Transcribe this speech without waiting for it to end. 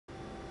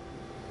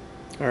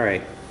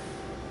Alright,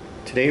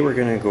 today we're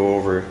going to go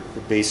over the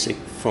basic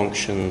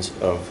functions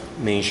of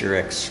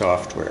MeasureX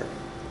software.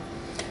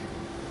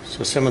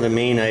 So some of the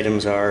main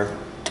items are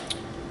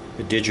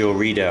the digital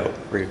readout,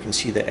 where you can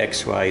see the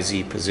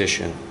XYZ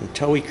position.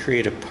 Until we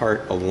create a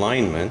part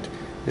alignment,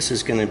 this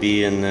is going to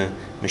be in the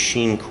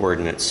machine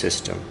coordinate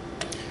system.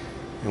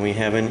 And we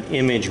have an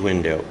image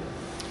window.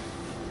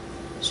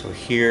 So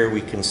here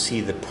we can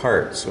see the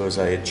part. So as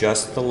I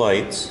adjust the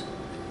lights,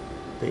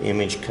 the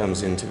image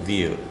comes into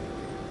view.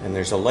 And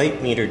there's a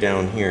light meter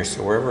down here,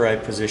 so wherever I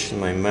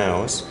position my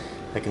mouse,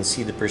 I can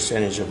see the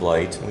percentage of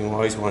light, and we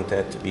always want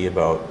that to be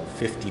about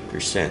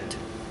 50%.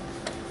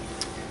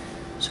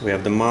 So we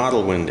have the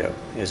model window.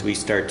 As we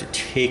start to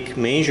take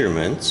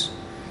measurements,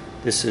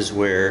 this is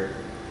where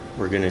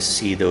we're going to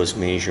see those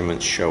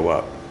measurements show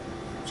up.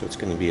 So it's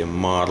going to be a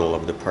model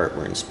of the part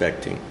we're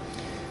inspecting.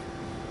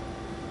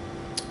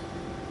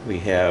 We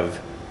have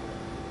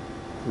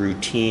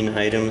routine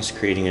items,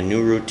 creating a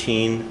new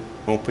routine,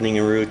 opening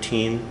a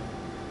routine,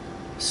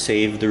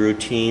 save the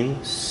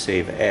routine,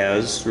 save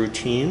as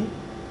routine,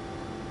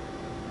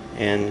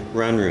 and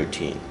run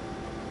routine.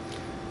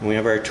 And we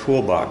have our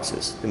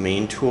toolboxes. The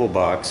main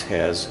toolbox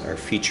has our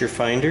feature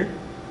finder,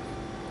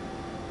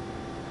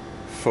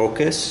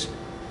 focus,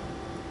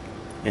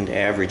 and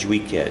average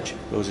weak edge.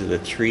 Those are the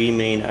three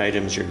main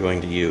items you're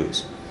going to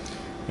use.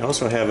 You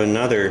also have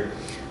another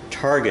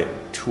target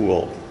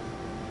tool.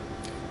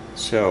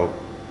 So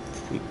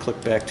if we click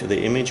back to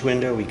the image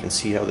window, we can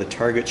see how the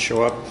targets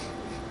show up.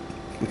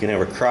 We can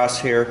have a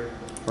crosshair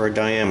or a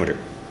diameter.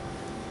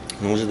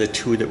 And those are the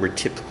two that we're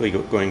typically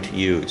going to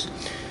use.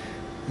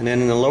 And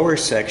then in the lower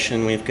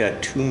section, we've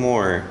got two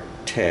more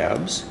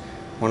tabs.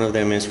 One of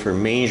them is for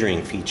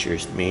measuring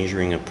features,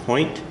 measuring a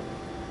point,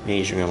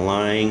 measuring a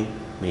line,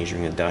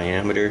 measuring a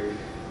diameter,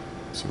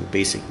 some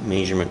basic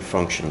measurement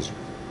functions.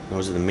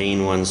 Those are the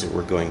main ones that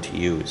we're going to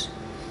use.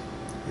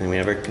 And then we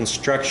have our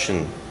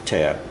construction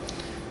tab.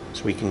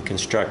 So we can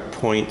construct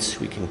points,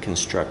 we can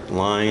construct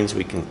lines,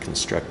 we can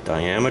construct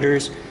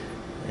diameters,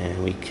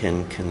 and we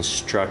can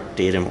construct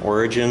datum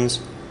origins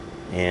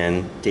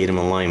and datum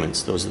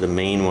alignments. Those are the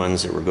main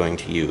ones that we're going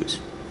to use.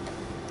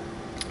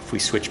 If we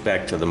switch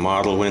back to the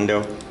model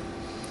window,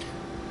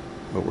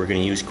 what we're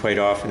going to use quite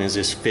often is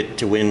this fit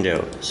to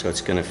window. So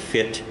it's going to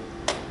fit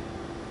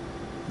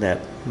that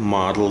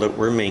model that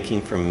we're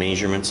making from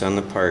measurements on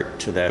the part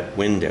to that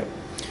window.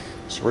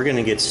 So we're going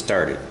to get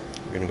started.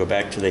 We're going to go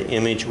back to the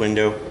image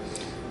window.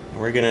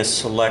 We're going to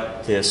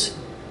select this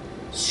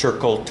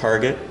circle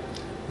target,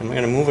 and we're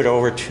going to move it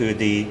over to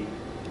the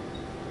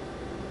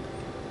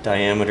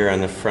diameter on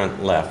the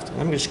front left.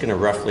 And I'm just going to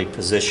roughly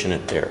position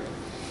it there.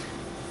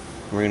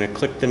 And we're going to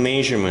click the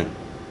measurement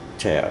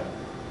tab,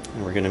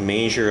 and we're going to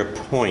measure a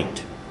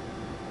point.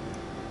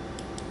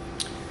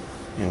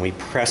 And we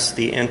press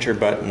the enter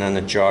button on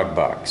the jog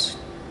box.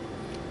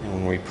 And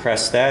when we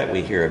press that,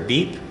 we hear a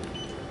beep,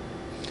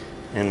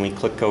 and we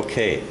click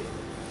OK.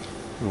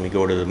 When we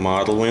go to the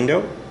model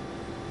window,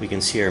 we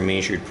can see our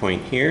measured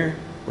point here.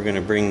 We're going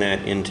to bring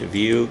that into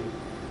view,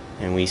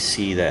 and we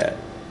see that.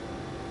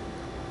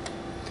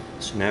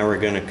 So now we're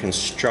going to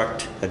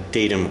construct a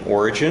datum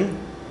origin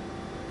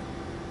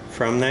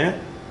from that.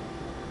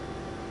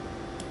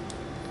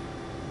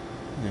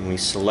 And we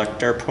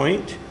select our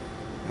point,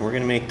 and we're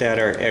going to make that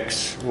our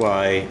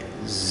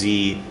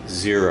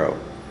XYZ0,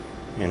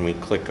 and we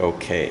click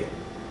OK.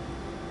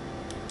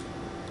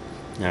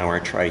 Now our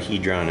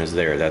trihedron is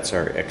there. That's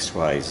our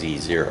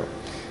XYZ0.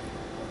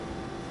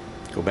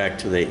 Go back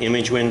to the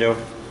image window.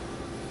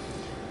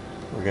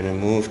 We're going to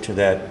move to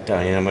that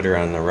diameter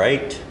on the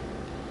right.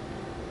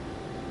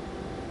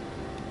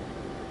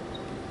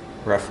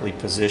 Roughly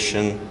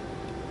position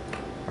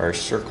our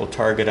circle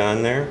target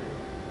on there.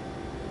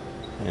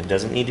 And it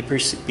doesn't need to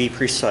be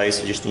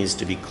precise, it just needs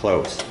to be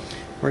close.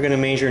 We're going to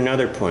measure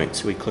another point.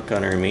 So we click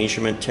on our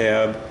measurement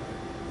tab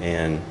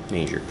and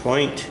measure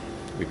point.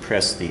 We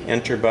press the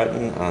enter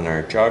button on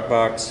our jog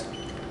box.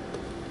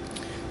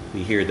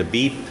 We hear the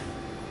beep.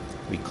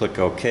 We click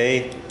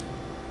OK.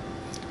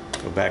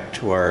 Go back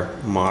to our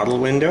model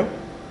window.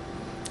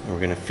 And we're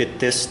going to fit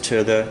this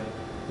to the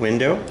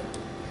window.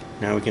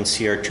 Now we can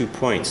see our 2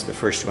 points. The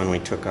first one we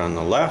took on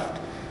the left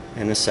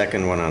and the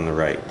second one on the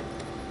right.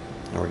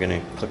 Now we're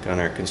going to click on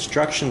our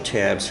construction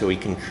tab so we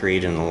can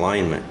create an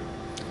alignment.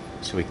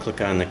 So we click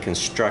on the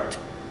construct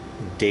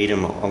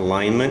datum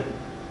alignment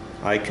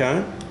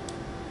icon,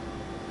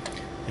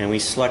 and we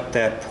select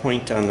that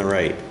point on the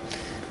right.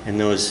 And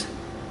those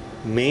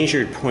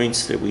measured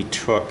points that we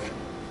took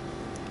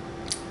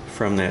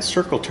from that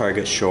circle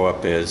target show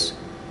up as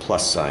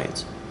plus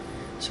signs.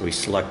 So we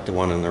select the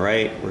one on the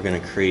right. We're going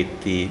to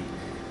create the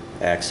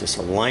axis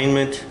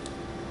alignment,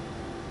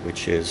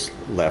 which is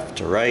left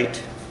to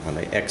right on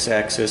the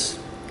x-axis,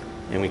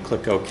 and we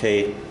click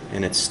OK,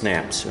 and it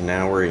snaps. So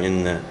now we're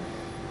in the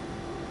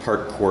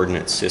part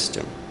coordinate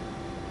system.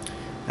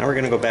 Now we're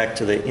going to go back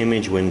to the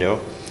image window,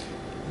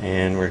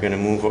 and we're going to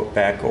move it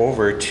back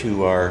over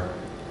to our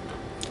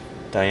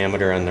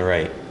diameter on the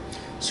right.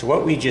 So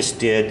what we just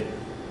did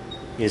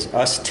is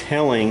us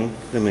telling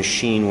the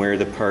machine where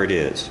the part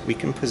is. We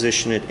can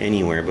position it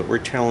anywhere, but we're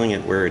telling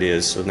it where it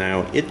is, so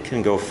now it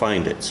can go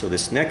find it. So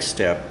this next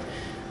step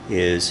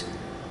is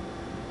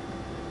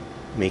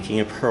making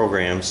a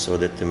program so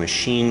that the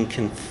machine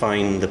can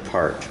find the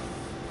part.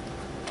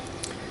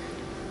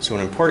 So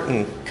an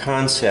important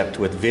concept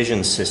with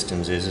vision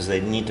systems is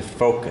they need to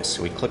focus.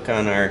 So we click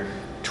on our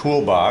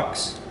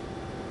toolbox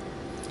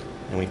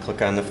and we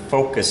click on the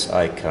focus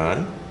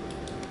icon,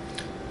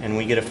 and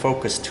we get a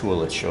focus tool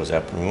that shows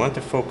up. And we want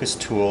the focus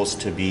tools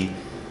to be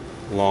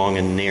long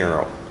and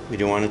narrow. We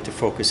don't want it to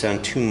focus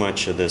on too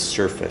much of the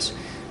surface.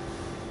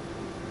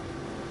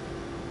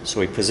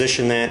 So we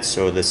position that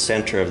so the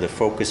center of the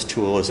focus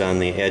tool is on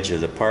the edge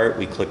of the part.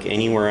 We click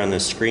anywhere on the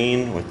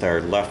screen with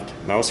our left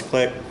mouse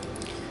click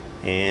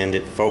and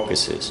it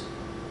focuses.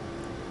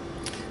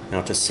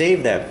 Now to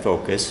save that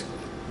focus,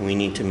 we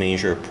need to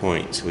measure a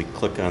point. So we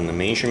click on the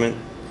measurement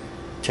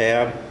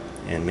tab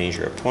and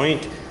measure a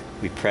point.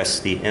 We press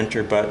the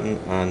enter button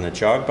on the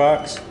jog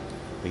box.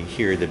 We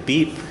hear the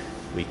beep.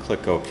 We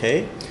click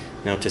OK.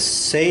 Now to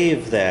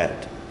save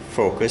that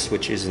focus,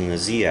 which is in the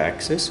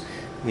Z-axis,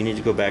 we need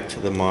to go back to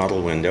the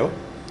model window,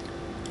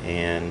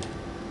 and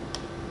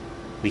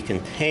we can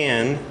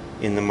pan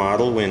in the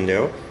model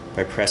window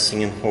by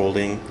pressing and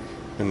holding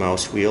the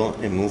mouse wheel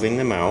and moving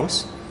the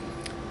mouse,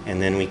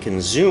 and then we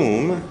can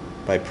zoom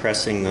by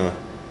pressing the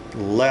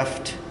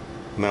left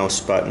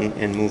mouse button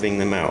and moving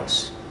the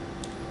mouse.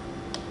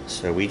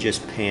 So we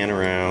just pan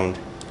around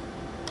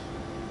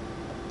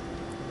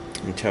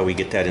until we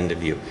get that into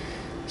view.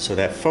 So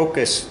that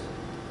focus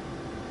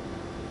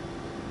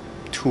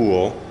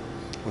tool,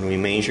 when we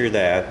measure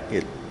that,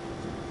 it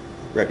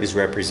is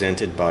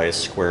represented by a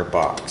square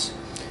box.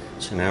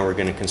 So now we're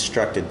going to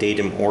construct a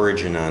datum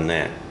origin on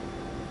that.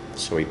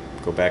 So we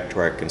go back to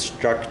our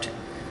construct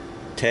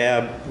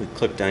tab, we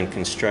clicked on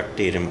construct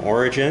datum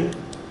origin,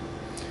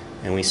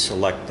 and we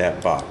select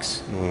that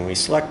box. And when we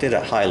select it,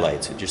 it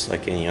highlights it just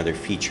like any other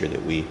feature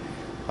that we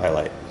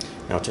highlight.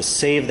 Now to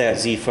save that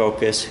Z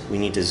focus, we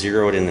need to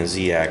zero it in the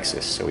Z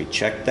axis. So we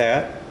check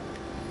that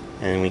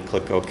and we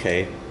click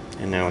OK,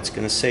 and now it's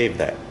going to save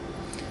that.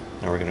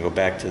 Now we're going to go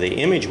back to the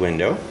image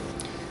window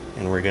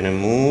and we're going to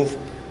move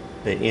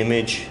the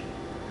image,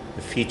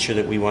 the feature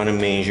that we want to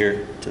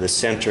measure, to the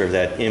center of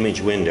that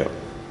image window.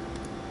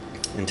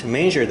 And to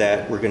measure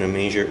that, we're going to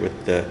measure it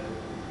with the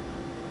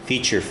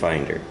feature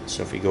finder.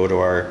 So if we go to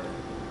our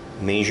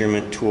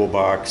measurement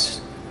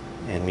toolbox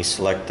and we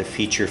select the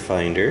feature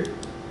finder,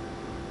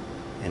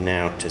 and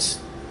now to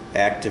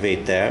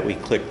activate that, we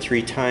click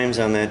 3 times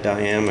on that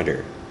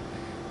diameter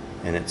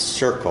and it's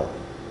circle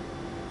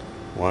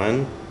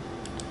 1,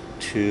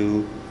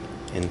 2,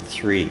 and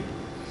 3.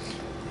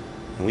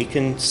 And we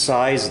can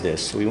size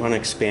this, so we want to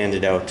expand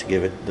it out to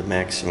give it the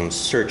maximum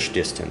search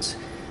distance.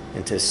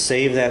 And to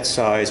save that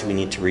size, we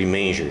need to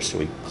remeasure. So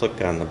we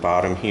click on the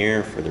bottom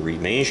here for the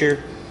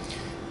remeasure,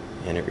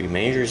 and it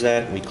remeasures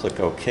that, and we click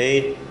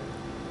OK.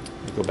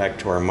 We go back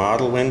to our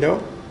model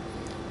window.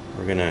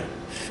 We're going to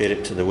fit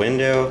it to the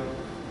window.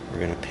 We're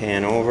going to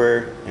pan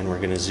over, and we're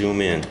going to zoom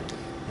in.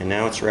 And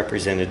now it's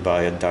represented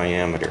by a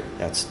diameter.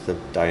 That's the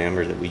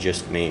diameter that we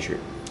just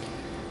measured.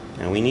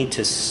 Now we need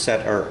to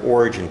set our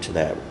origin to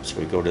that. So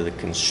we go to the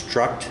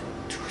construct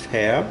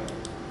tab,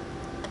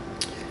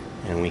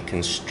 and we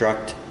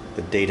construct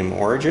the datum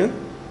origin,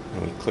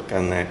 and we click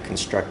on that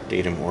construct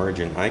datum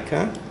origin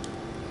icon,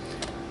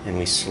 and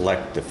we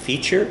select the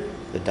feature,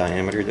 the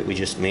diameter that we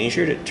just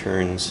measured. It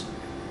turns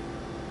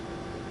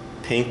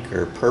pink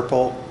or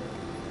purple,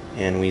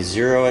 and we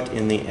zero it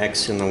in the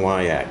X and the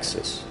Y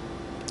axis,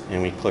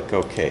 and we click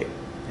OK.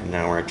 And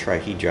now our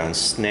trihedron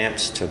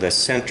snaps to the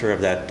center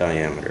of that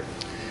diameter.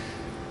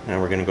 Now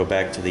we're going to go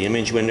back to the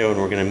image window and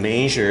we're going to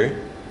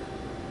measure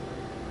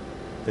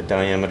the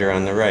diameter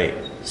on the right.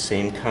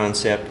 Same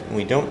concept, and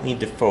we don't need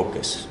to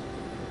focus.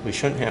 We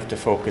shouldn't have to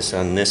focus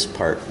on this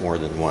part more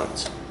than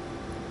once.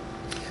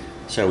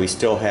 So we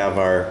still have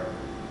our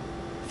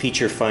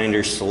feature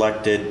finder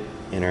selected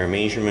in our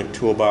measurement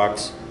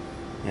toolbox,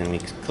 and we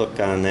click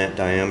on that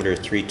diameter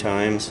 3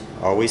 times,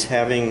 always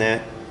having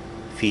that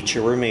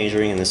feature we're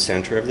measuring in the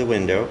center of the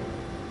window,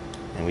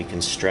 and we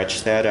can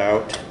stretch that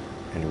out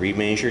and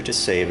remeasure to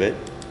save it,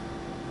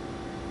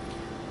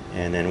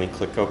 and then we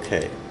click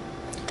OK.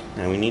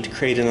 Now we need to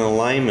create an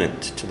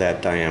alignment to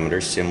that diameter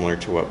similar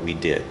to what we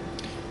did.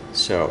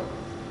 So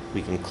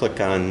we can click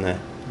on the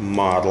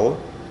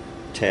model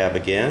tab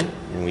again,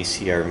 and we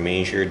see our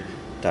measured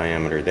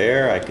diameter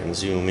there. I can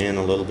zoom in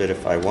a little bit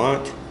if I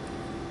want.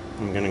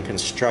 I'm going to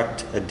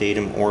construct a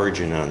datum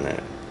origin on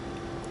that.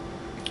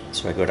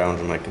 So I go down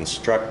to my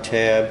construct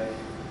tab,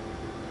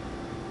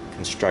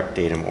 construct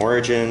datum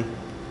origin.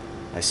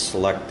 I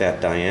select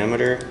that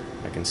diameter.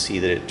 I can see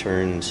that it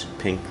turns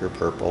pink or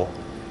purple,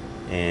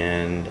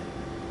 and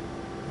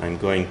I'm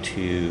going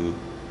to,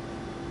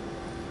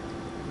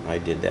 I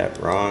did that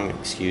wrong,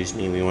 excuse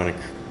me. We want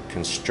to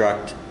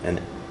construct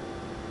an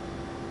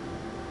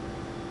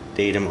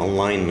datum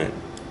alignment.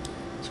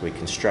 So we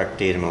construct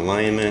datum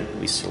alignment,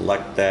 we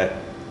select that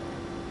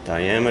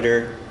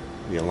diameter,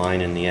 We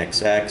align in the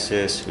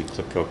x-axis, we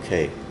click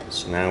OK.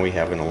 So now we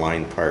have an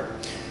aligned part.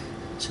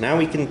 So now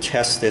we can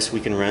test this, we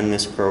can run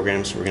this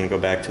program. So we're going to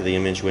go back to the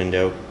image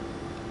window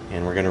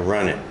and we're going to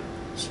run it.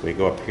 So we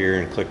go up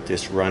here and click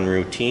this run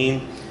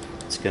routine.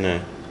 It's going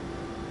to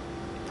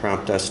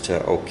prompt us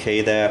to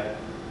OK that.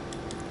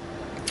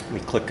 We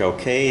click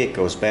OK, it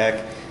goes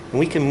back, and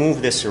we can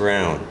move this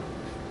around.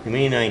 The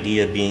main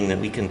idea being that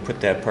we can put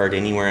that part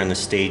anywhere on the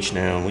stage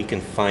now and we can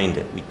find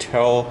it. We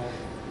tell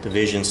the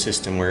vision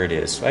system where it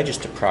is. So I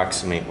just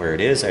approximate where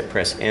it is. I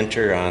press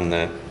enter on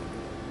the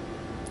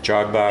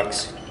jog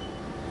box.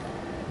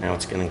 Now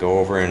it's going to go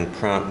over and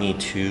prompt me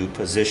to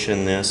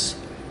position this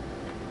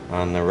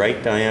on the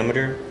right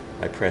diameter.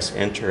 I press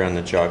enter on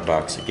the jog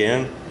box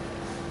again.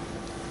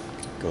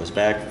 Goes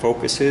back,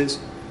 focuses,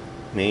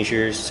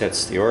 measures,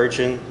 sets the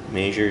origin,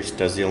 measures,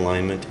 does the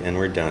alignment, and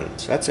we're done.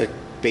 So that's a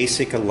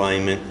basic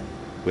alignment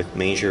with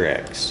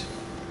MeasureX.